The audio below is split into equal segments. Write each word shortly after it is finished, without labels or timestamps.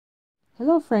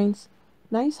Hello friends,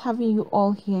 nice having you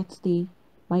all here today.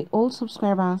 My old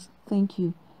subscribers, thank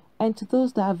you. And to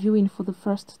those that are viewing for the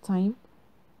first time,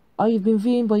 or you've been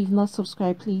viewing but you've not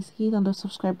subscribed, please hit on the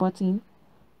subscribe button.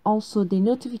 Also the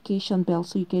notification bell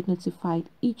so you get notified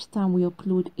each time we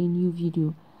upload a new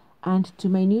video. And to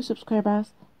my new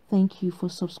subscribers, thank you for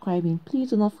subscribing. Please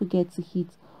do not forget to hit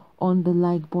on the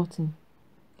like button.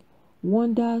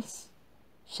 Wonders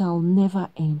shall never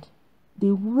end.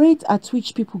 The rate at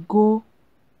which people go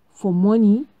for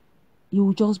money, you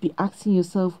will just be asking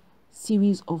yourself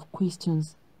series of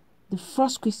questions. The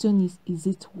first question is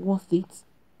it worth it?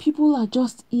 People are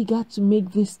just eager to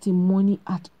make this thing money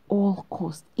at all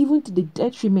costs, even to the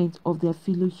detriment of their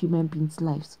fellow human beings'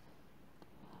 lives.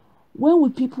 When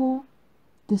will people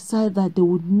decide that they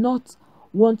would not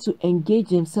want to engage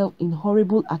themselves in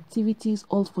horrible activities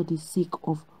all for the sake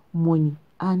of money?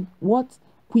 And what?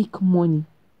 Quick money.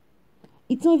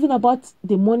 It's not even about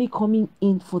the money coming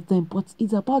in for them, but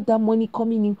it's about that money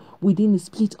coming in within a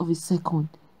split of a second.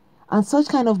 And such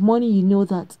kind of money, you know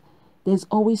that there's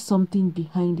always something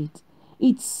behind it.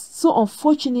 It's so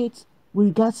unfortunate with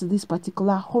regards to this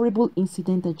particular horrible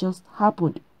incident that just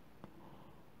happened.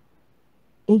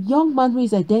 A young man who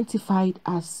is identified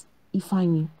as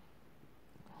Ifeanyi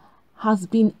has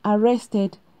been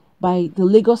arrested by the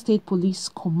Lagos State Police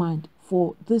Command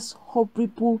for this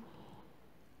horrible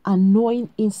annoying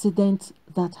incident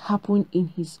that happened in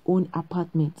his own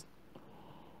apartment.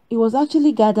 It was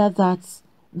actually gathered that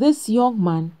this young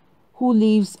man who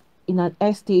lives in an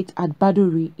estate at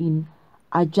Baduri in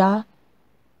Ajah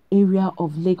area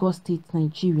of Lagos State,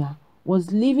 Nigeria,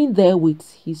 was living there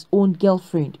with his own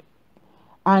girlfriend.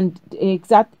 And the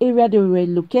exact area they were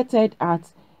located at,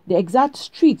 the exact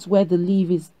street where they live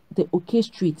is the OK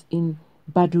Street in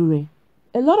Badure.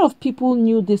 A lot of people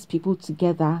knew these people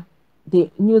together.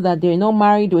 They knew that they're not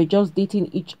married, they were just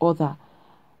dating each other.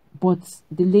 But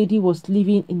the lady was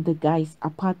living in the guy's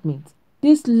apartment.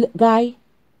 This guy,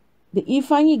 the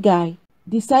Ifeanyi guy,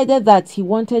 decided that he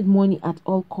wanted money at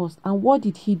all costs. And what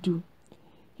did he do?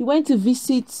 He went to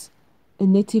visit a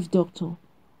native doctor.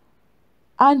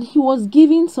 And he was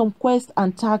given some quests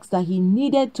and tasks that he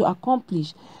needed to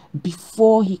accomplish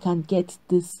before he can get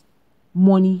this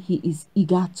money he is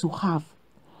eager to have.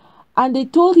 And they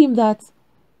told him that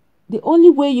the only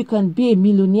way you can be a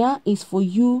millionaire is for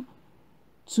you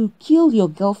to kill your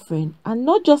girlfriend, and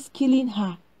not just killing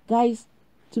her. Guys,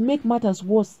 to make matters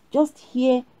worse, just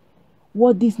hear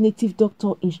what this native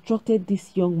doctor instructed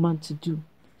this young man to do.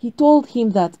 He told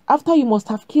him that after you must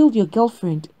have killed your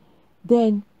girlfriend,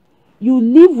 then you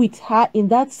live with her in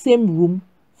that same room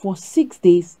for 6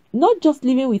 days, not just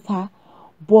living with her,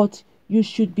 but you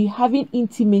should be having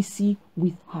intimacy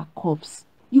with her corpse.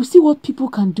 You see what people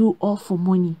can do all for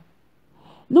money.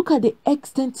 Look at the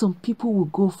extent some people will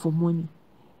go for money.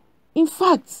 In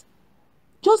fact,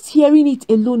 just hearing it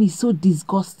alone is so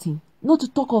disgusting. Not to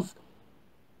talk of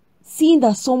seeing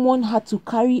that someone had to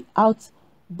carry out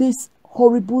this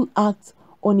horrible act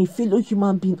on a fellow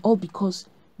human being, all because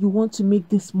you want to make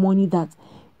this money that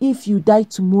if you die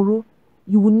tomorrow,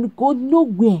 you will go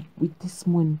nowhere with this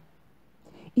money.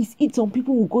 It's some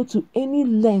people will go to any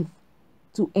length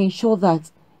to ensure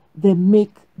that they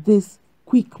make this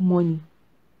quick money.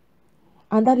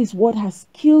 And that is what has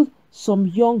killed some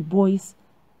young boys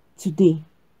today.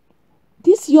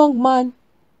 This young man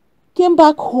came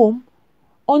back home,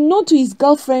 unknown to his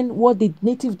girlfriend what the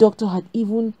native doctor had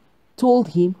even told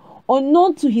him,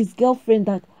 unknown to his girlfriend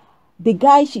that the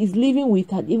guy she is living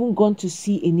with had even gone to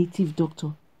see a native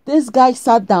doctor. This guy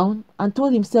sat down and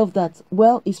told himself that,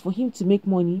 well, it's for him to make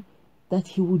money, that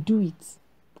he will do it.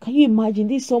 Can you imagine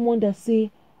this? Someone that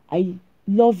say, I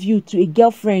love you to a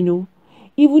girlfriend, oh,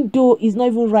 even though it's not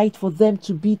even right for them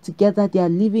to be together, they are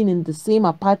living in the same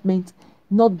apartment,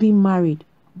 not being married.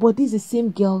 But this is the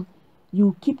same girl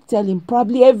you keep telling,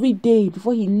 probably every day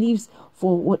before he leaves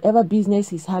for whatever business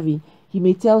he's having, he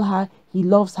may tell her he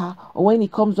loves her, or when he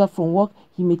comes back from work,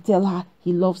 he may tell her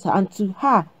he loves her, and to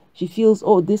her, she feels,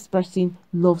 oh, this person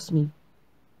loves me.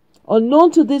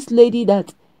 Unknown to this lady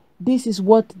that this is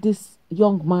what this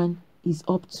young man is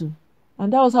up to.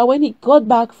 And that was how, when he got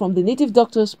back from the native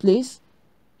doctor's place,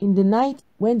 in the night,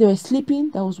 when they were sleeping,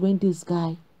 that was when this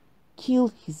guy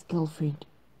killed his girlfriend.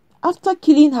 After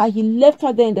killing her, he left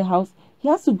her there in the house. He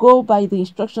has to go by the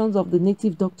instructions of the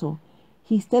native doctor.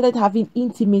 He started having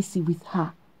intimacy with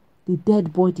her, the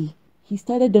dead body. He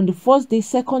started on the first day,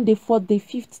 second day, fourth day,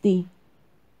 fifth day,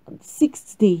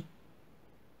 sixth day.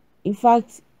 In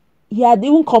fact, he had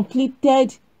even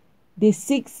completed the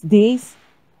 6 days,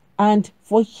 and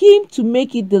for him to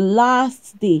make it the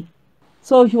last day,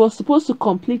 so he was supposed to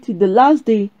complete it the last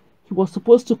day, he was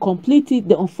supposed to complete it,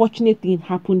 the unfortunate thing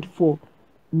happened for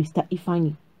Mr.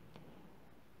 Ifeanyi.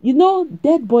 You know,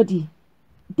 dead body,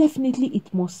 definitely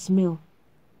it must smell.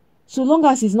 So long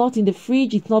as it's not in the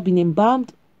fridge, it's not been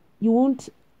embalmed, you won't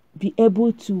be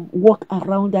able to walk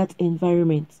around that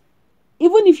environment.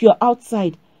 Even if you're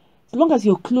outside, as long as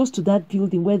you're close to that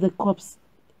building where the corpse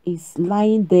is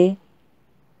lying there,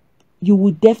 you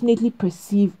would definitely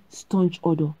perceive staunch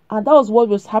odor. And that was what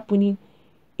was happening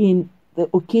in the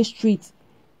OK Street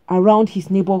around his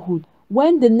neighborhood.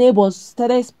 When the neighbors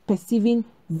started perceiving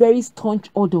very staunch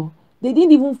odor, they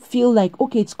didn't even feel like,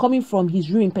 okay, it's coming from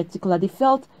his room in particular. They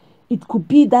felt it could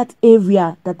be that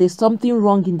area, that there's something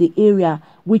wrong in the area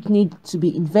which needs to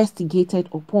be investigated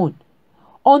upon.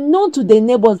 Unknown to the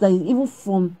neighbors, that is even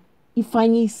from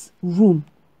Ifeanyi's room.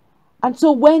 And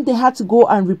so when they had to go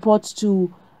and report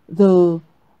to the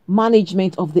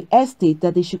management of the estate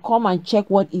that they should come and check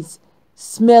what is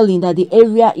smelling, that the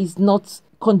area is not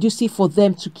conducive for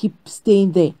them to keep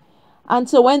staying there. And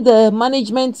so when the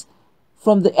management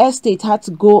from the estate had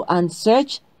to go and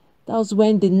search, that was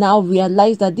when they now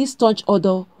realized that this staunch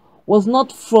odor was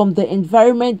not from the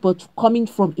environment but coming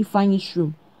from Ifeanyi's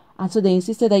room. And so they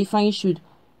insisted that Ifeanyi should,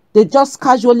 they just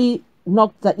casually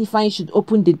knocked that Ifeanyi should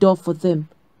open the door for them.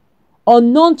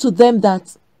 Unknown to them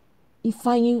that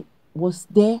Ifeanyi was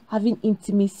there having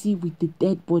intimacy with the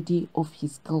dead body of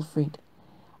his girlfriend.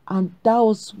 And that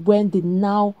was when they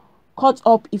now caught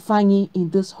up Ifeanyi in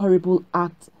this horrible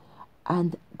act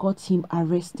and got him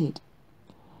arrested.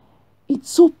 It's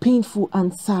so painful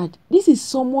and sad. This is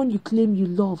someone you claim you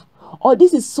love, or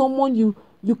this is someone you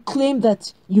claim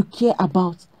that you care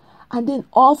about, and then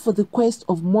all for the quest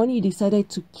of money you decided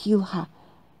to kill her.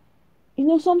 You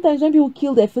know, sometimes when people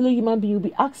kill their fellow human being, you'll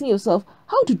be asking yourself,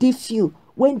 how do they feel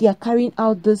when they are carrying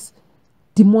out this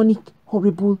demonic,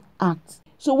 horrible act?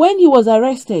 So when he was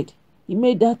arrested, he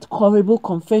made that horrible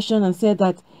confession and said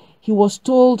that he was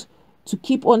told to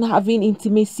keep on having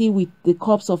intimacy with the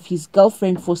corpse of his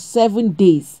girlfriend for 7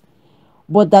 days,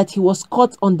 but that he was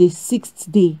caught on the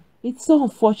 6th day. It's so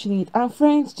unfortunate. And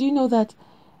friends, do you know that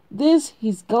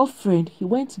his girlfriend, he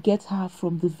went to get her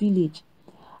from the village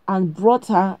and brought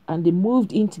her, and they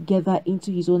moved in together into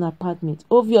his own apartment.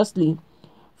 Obviously,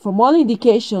 from all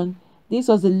indication, this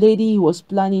was the lady he was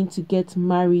planning to get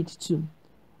married to.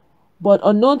 But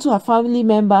unknown to her family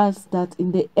members that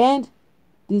in the end,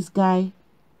 this guy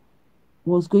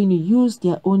was going to use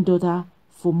their own daughter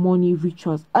for money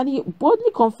rituals. And he boldly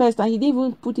confessed, and he didn't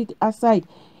even put it aside.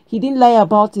 He didn't lie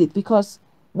about it, because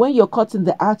when you're caught in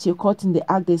the act, you're caught in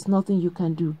the act. There's nothing you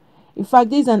can do. In fact,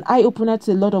 this is an eye-opener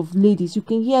to a lot of ladies. You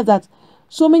can hear that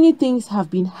so many things have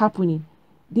been happening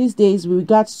these days with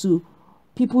regards to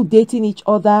people dating each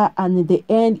other, and in the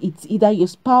end, it's either your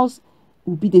spouse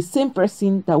will be the same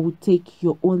person that will take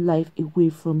your own life away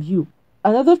from you.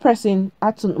 Another person,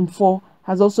 Atun Mfo,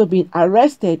 has also been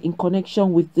arrested in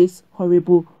connection with this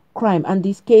horrible crime, and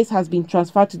this case has been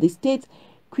transferred to the State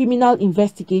Criminal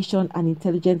Investigation and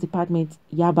Intelligence Department,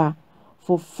 Yaba,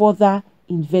 for further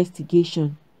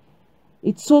investigation.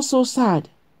 It's so sad.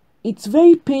 It's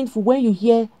very painful when you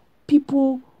hear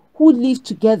people who live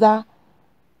together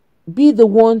be the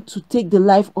one to take the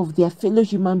life of their fellow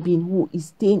human being who is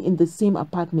staying in the same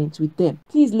apartment with them.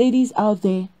 Please, ladies out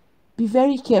there, be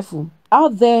very careful.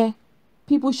 Out there,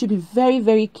 people should be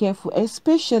very careful,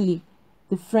 especially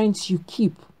the friends you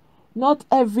keep. Not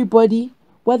everybody,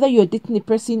 whether you're dating a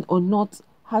person or not,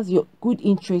 has your good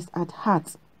interest at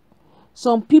heart.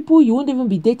 Some people, you won't even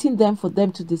be dating them for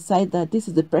them to decide that this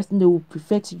is the person they would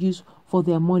prefer to use for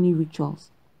their money rituals.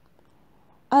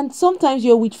 And sometimes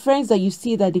you're with friends that you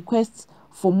see that the quest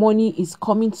for money is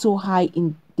coming so high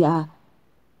in their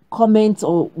comments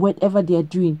or whatever they are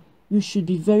doing. You should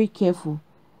be very careful.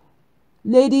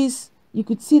 Ladies, you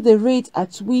could see the rate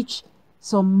at which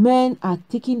some men are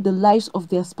taking the lives of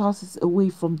their spouses away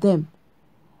from them.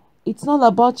 It's not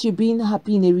about you being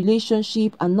happy in a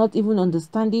relationship and not even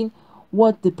understanding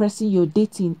what the person you're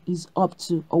dating is up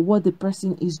to or what the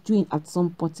person is doing at some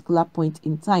particular point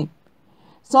in time.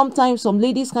 Sometimes some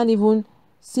ladies can't even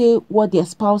say what their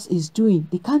spouse is doing.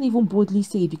 They can't even boldly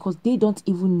say it because they don't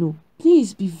even know.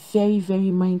 Please be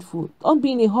very mindful. Don't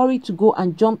be in a hurry to go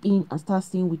and jump in and start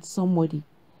staying with somebody.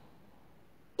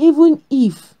 Even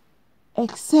if,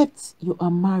 except you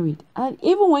are married. And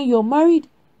even when you're married,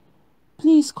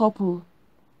 please, couple,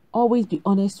 always be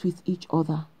honest with each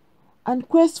other. And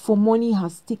quest for money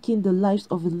has taken the lives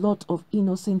of a lot of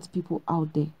innocent people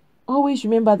out there. Always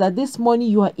remember that this money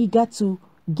you are eager to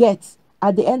get,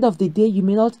 at the end of the day, you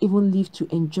may not even live to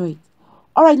enjoy it.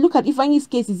 Alright, look at Ifeanyi's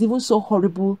case is even so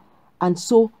horrible and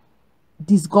so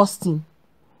disgusting.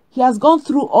 He has gone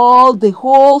through all the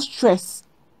whole stress,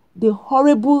 the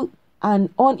horrible and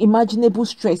unimaginable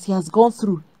stress he has gone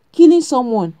through. Killing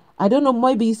someone, I don't know,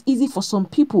 maybe it's easy for some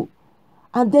people.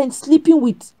 And then sleeping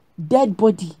with dead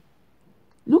body.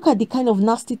 Look at the kind of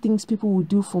nasty things people will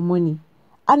do for money.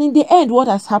 And in the end, what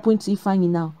has happened to Ifeanyi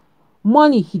now?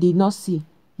 Money he did not see.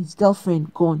 His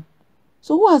girlfriend gone.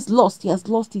 So who has lost? He has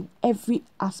lost in every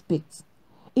aspect.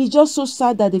 It's just so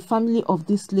sad that the family of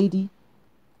this lady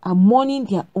are mourning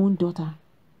their own daughter,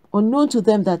 unknown to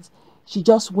them that she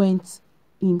just went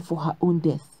in for her own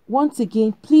death. Once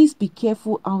again, please be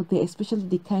careful out there, especially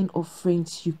the kind of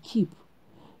friends you keep.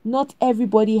 Not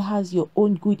everybody has your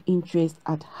own good interest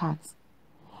at heart.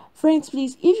 Friends,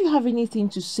 please, if you have anything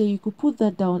to say, you could put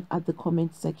that down at the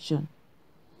comment section.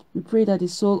 We pray that the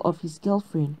soul of his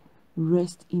girlfriend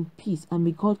rest in peace, and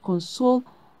may God console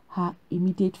her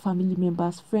immediate family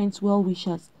members, friends,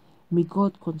 well-wishers. May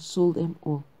God console them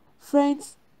all.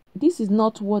 Friends, this is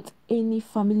not what any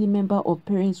family member or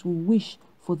parents will wish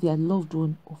for their loved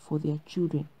one or for their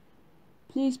children.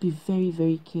 Please be very,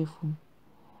 very careful.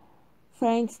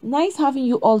 Friends, nice having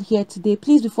you all here today.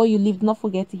 Please, before you leave, don't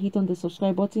forget to hit on the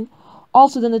subscribe button,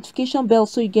 also the notification bell,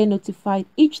 so you get notified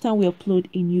each time we upload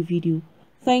a new video.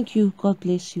 Thank you. God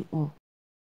bless you all.